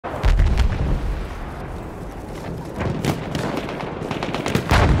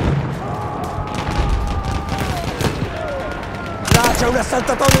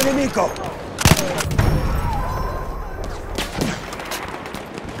assaltatore nemico!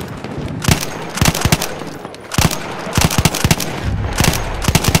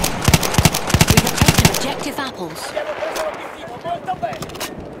 Objective apples. Abbiamo preso l'obiettivo, molto bene!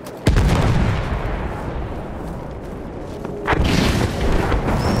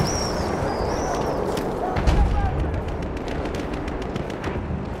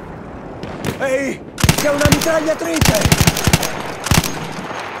 Ehi! C'è una mitragliatrice!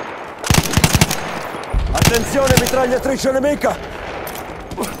 Attenzione, mitragliatrice nemica!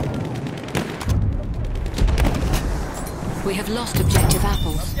 We have lost objective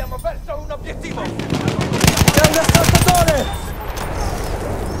apples. Abbiamo perso un obiettivo! C'è un assaltatore!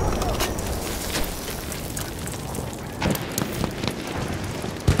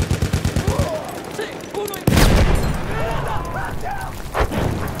 Sì, uno in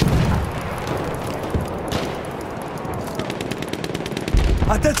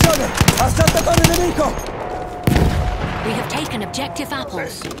Attenzione! Assaltatore nemico! We have taken objective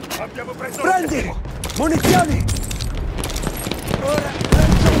apples. Abbiamo preso Prendi! Munizioni! Ora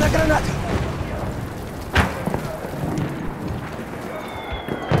lancio una granata!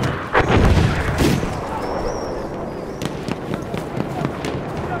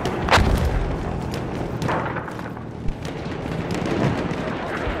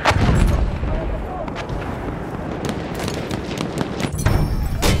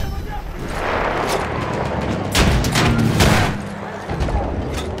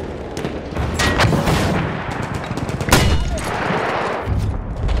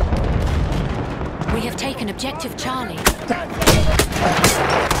 We have taken objective Charlie.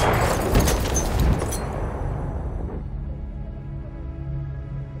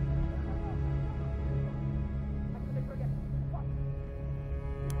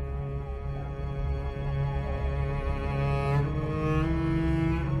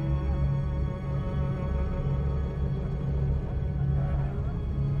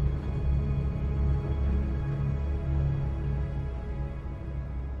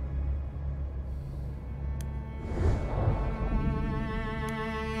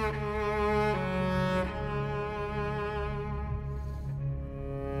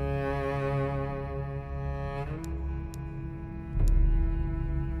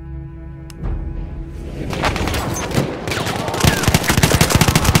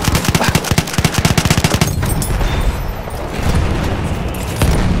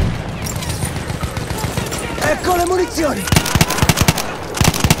 Ecco le munizioni!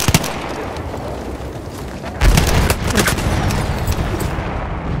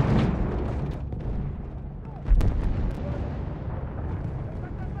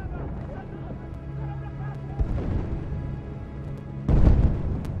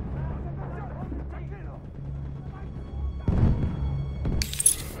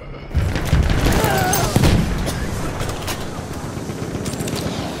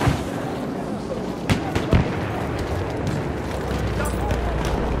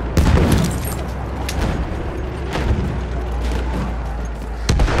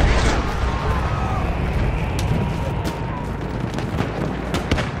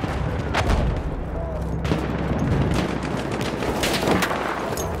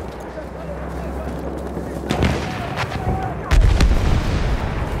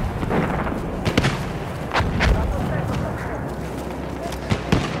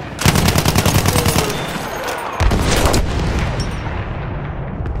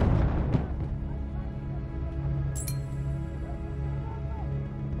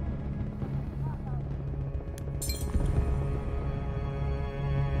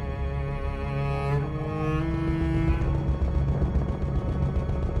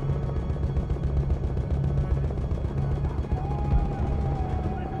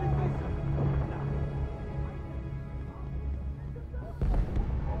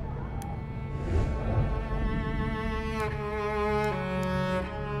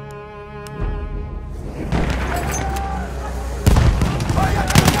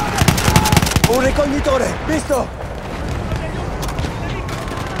 Un ricognitore! Visto!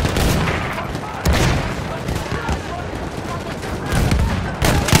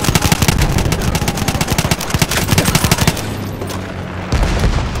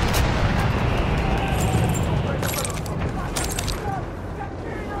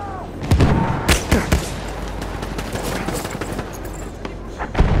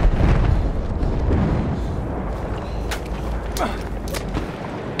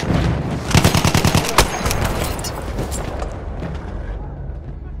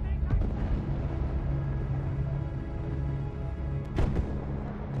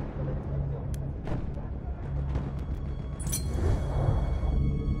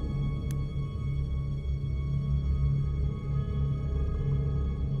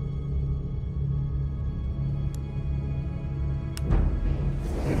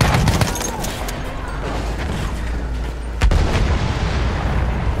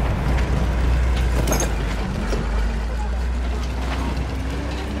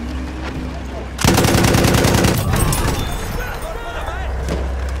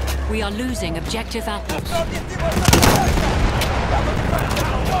 We are losing objective apples. Nostro obiettivo è stata fatta! Andiamo di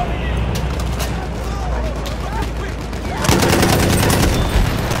fretta, uomini!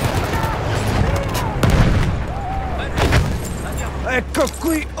 Ecco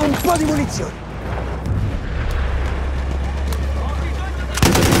qui un po' di munizioni.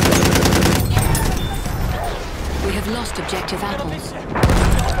 We have lost objective apples.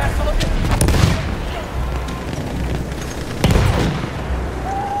 Abbiamo perso l'obiettivo!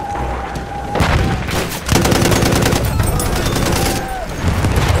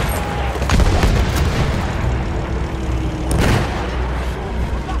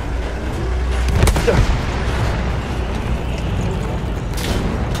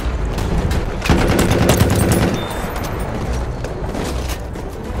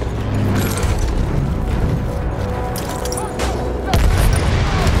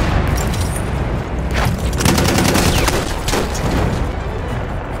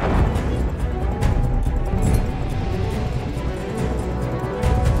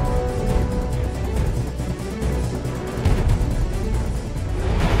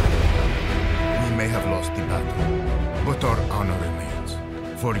 We may have lost the battle, but our honor remains.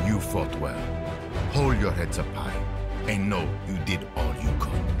 For you fought well. Hold your heads up high, and know you did all you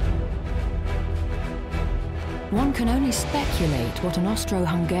could. One can only speculate what an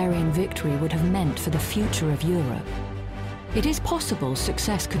Austro-Hungarian victory would have meant for the future of Europe. It is possible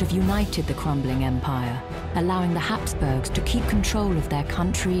success could have united the crumbling empire, allowing the Habsburgs to keep control of their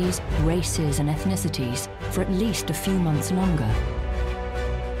countries, races and ethnicities for at least a few months longer.